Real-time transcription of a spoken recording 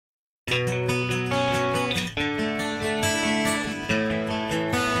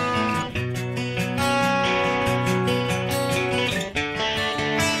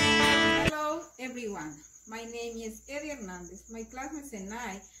students and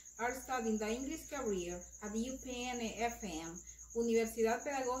I are studying the English career at UPN-FM, Universidad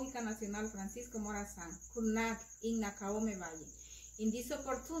Pedagógica Nacional Francisco Morazán, CUNAC, in Nacaome Valle. In this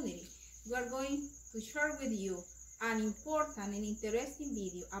opportunity, we are going to share with you an important and interesting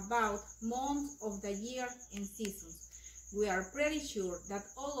video about months of the year and seasons. We are pretty sure that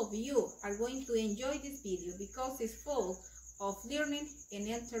all of you are going to enjoy this video because it's full of learning and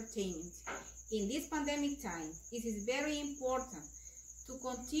entertainment. In this pandemic time, it is very important to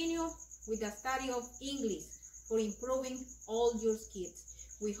continue with the study of English for improving all your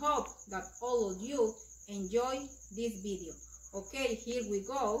skills. We hope that all of you enjoy this video. Okay, here we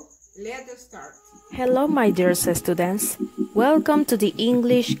go. Let's start. Hello, my dear students. Welcome to the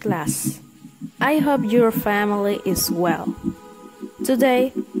English class. I hope your family is well.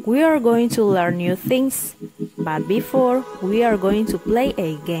 Today, we are going to learn new things, but before, we are going to play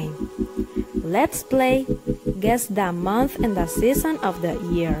a game. Let's play Guess the Month and the Season of the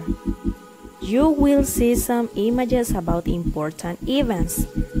Year. You will see some images about important events,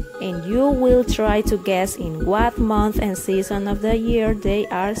 and you will try to guess in what month and season of the year they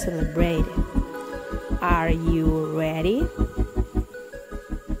are celebrated. Are you ready?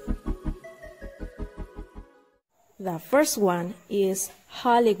 The first one is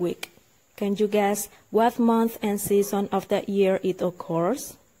Holy Week. Can you guess what month and season of the year it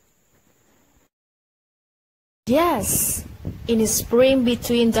occurs? Yes, in spring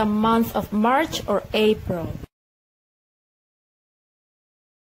between the month of March or April.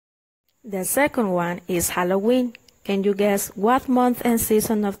 The second one is Halloween. Can you guess what month and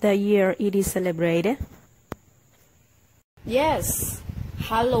season of the year it is celebrated? Yes,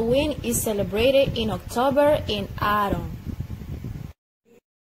 Halloween is celebrated in October in autumn.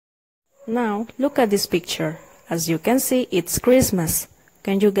 Now, look at this picture. As you can see, it's Christmas.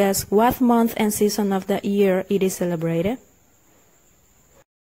 Can you guess what month and season of the year it is celebrated?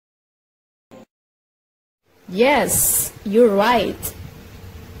 Yes, you're right.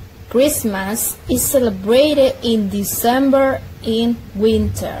 Christmas is celebrated in December in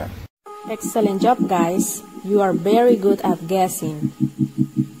winter. Excellent job, guys. You are very good at guessing.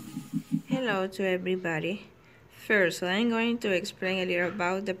 Hello to everybody. First, I'm going to explain a little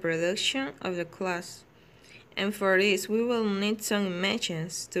about the production of the class. And for this, we will need some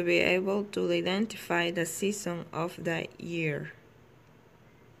images to be able to identify the season of the year.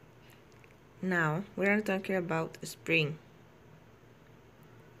 Now, we are talking about spring.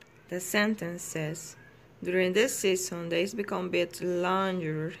 The sentence says, during this season, days become a bit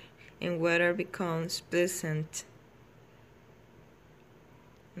longer and weather becomes pleasant.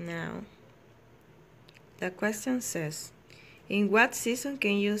 Now, the question says, in what season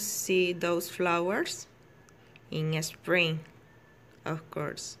can you see those flowers? In spring, of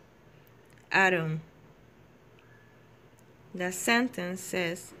course. Autumn. The sentence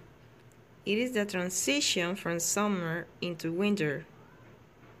says, it is the transition from summer into winter.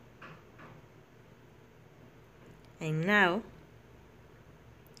 And now,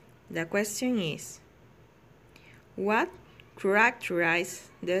 the question is, what characterizes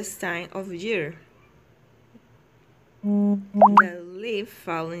this time of year? The leaf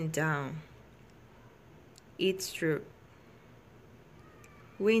falling down. It's true.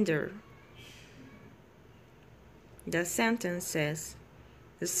 Winter. The sentence says,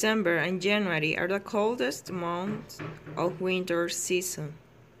 December and January are the coldest months of winter season.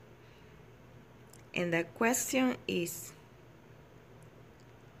 And the question is,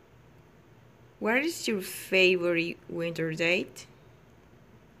 what is your favorite winter date?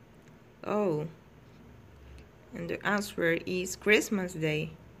 Oh, and the answer is Christmas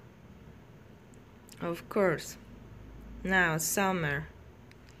Day. Of course. Now, summer.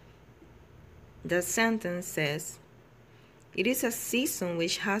 The sentence says, it is a season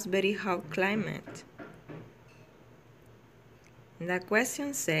which has very hot climate. The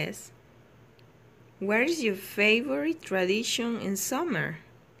question says, what is your favorite tradition in summer?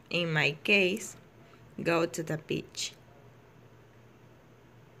 In my case, go to the beach.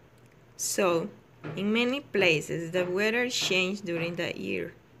 So, in many places, the weather changes during the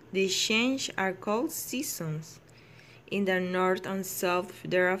year. These changes are called seasons. In the north and south,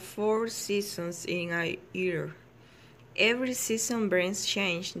 there are 4 seasons in a year. Every season brings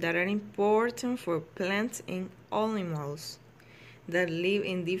changes that are important for plants and animals that live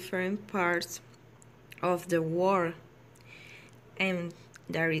in different parts of the world. And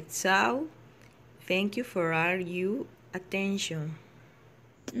that is all. Thank you for all your attention.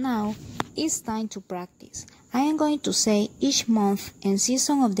 Now, it's time to practice. I am going to say each month and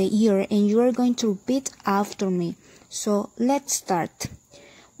season of the year and you are going to repeat after me. So, let's start.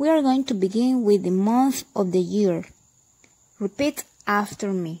 We are going to begin with the month of the year. Repeat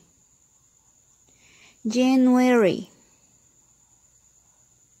after me. January,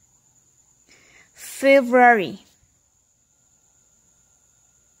 February,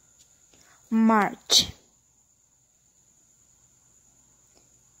 March,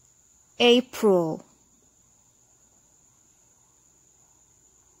 April,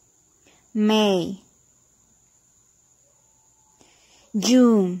 May,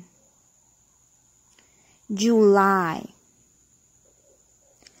 June, July,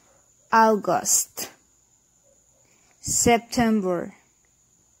 August, September,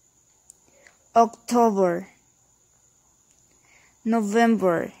 October,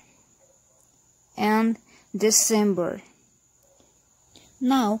 November, and December.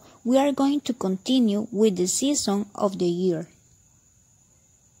 Now we are going to continue with the season of the year.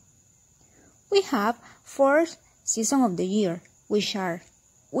 We have 4 seasons of the year, which are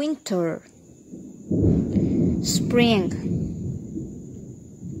winter, spring,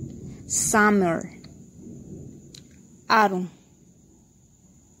 summer, autumn.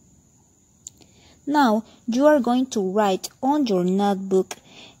 Now you are going to write on your notebook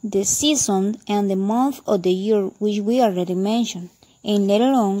the season and the month of the year which we already mentioned. And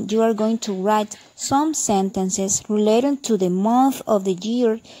later on you are going to write some sentences related to the month of the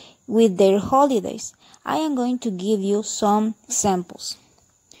year with their holidays. I am going to give you some examples.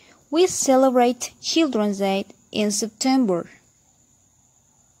 We celebrate Children's Day in September.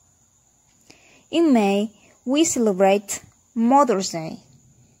 In May, we celebrate Mother's Day.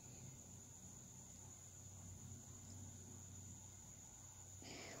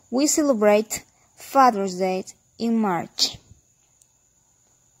 We celebrate Father's Day in March.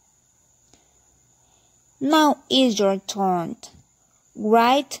 Now is your turn.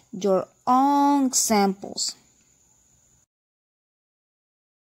 Write your own examples.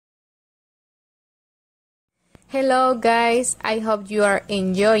 Hello guys, I hope you are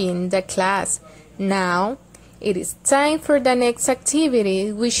enjoying the class. Now it is time for the next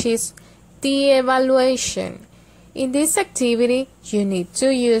activity, which is the evaluation. In this activity, you need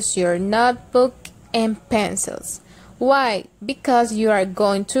to use your notebook and pencils. Why? Because you are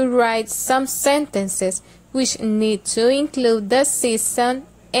going to write some sentences which need to include the season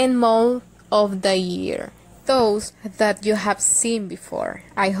and month of the year, those that you have seen before.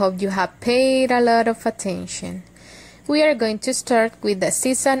 I hope you have paid a lot of attention. We are going to start with the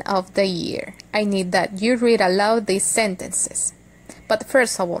season of the year. I need that you read aloud these sentences. But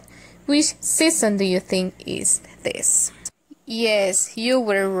first of all, which season do you think is this? Yes, you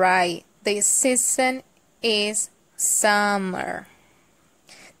were right. This season is summer.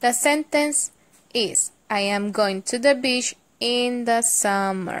 The sentence is, I am going to the beach in the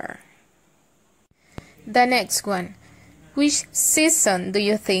summer. The next one, which season do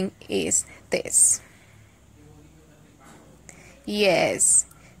you think is this? Yes,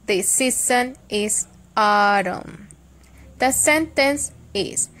 this season is autumn. The sentence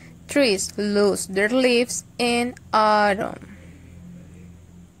is, trees lose their leaves in autumn.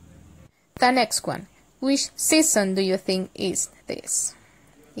 The next one, which season do you think is this?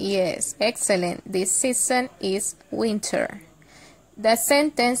 Yes, excellent. This season is winter. The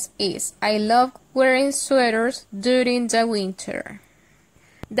sentence is, I love wearing sweaters during the winter.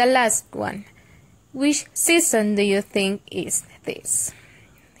 The last one, which season do you think is this?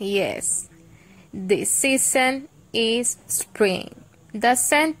 Yes, this season is spring. The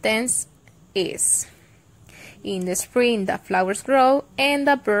sentence is, in the spring the flowers grow and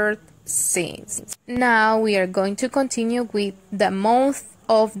the bird sings. Now we are going to continue with the month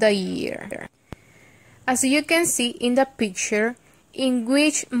of the year. As you can see in the picture, in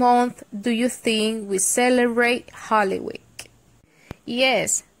which month do you think we celebrate Holy Week?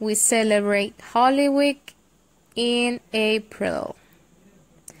 Yes, we celebrate Holy Week in April.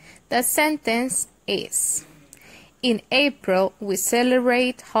 The sentence is, in April we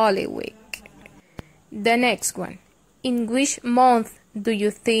celebrate Holy Week. The next one, in which month do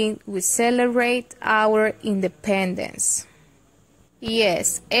you think we celebrate our independence?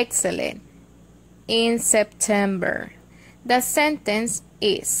 Yes, excellent. In September. The sentence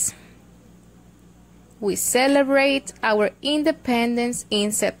is, we celebrate our independence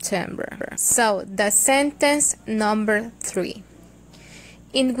in September. So, the sentence number 3.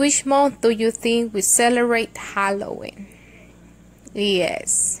 In which month do you think we celebrate Halloween?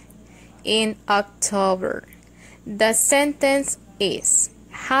 Yes, in October. The sentence is,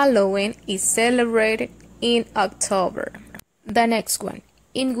 Halloween is celebrated in October. The next one.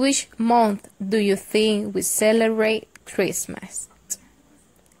 In which month do you think we celebrate Christmas?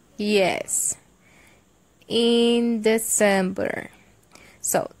 Yes, in December.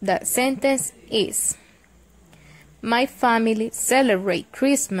 So the sentence is, My family celebrate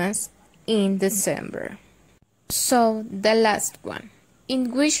Christmas in December. So, the last one.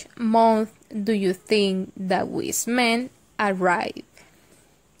 In which month do you think the wise men arrive?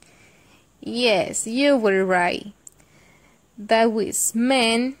 Yes, you were right. The wise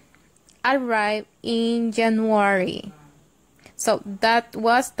men arrive in January. So that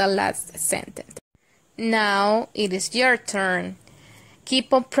was the last sentence. Now it is your turn.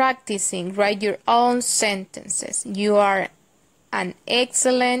 Keep on practicing. Write your own sentences. You are an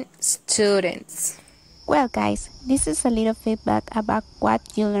excellent student. Well, guys, this is a little feedback about what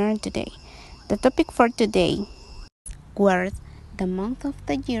you learned today. The topic for today was the month of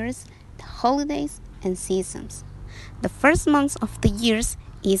the years, the holidays, and seasons. The first month of the years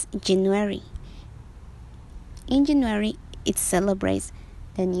is January. In January, it celebrates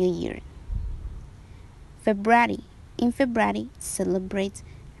the New Year. February. In February, celebrates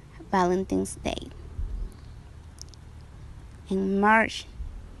Valentine's Day. In March.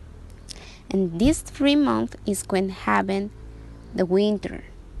 And these 3 months is when happen the winter.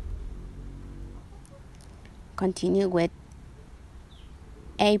 Continue with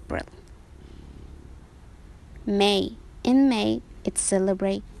April. May. In May, it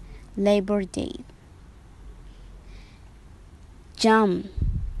celebrates Labor Day. June.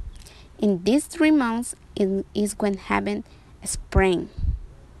 In these 3 months is when happen spring.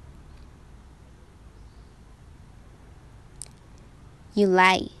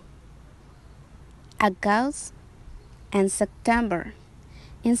 July, August, and September.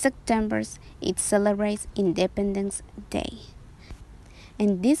 In September, it celebrates Independence Day.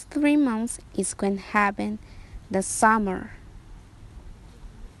 And these 3 months is when happen the summer.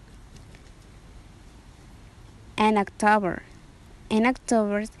 And October. In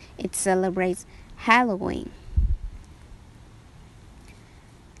October, it celebrates Halloween.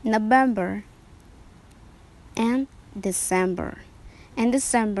 November and December. In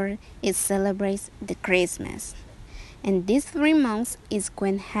December, it celebrates the Christmas. And these 3 months is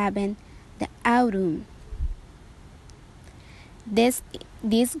when happen the autumn. These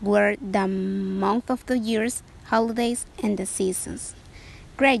were the month of the years, holidays, and the seasons.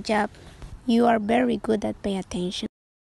 Great job! You are very good at paying attention.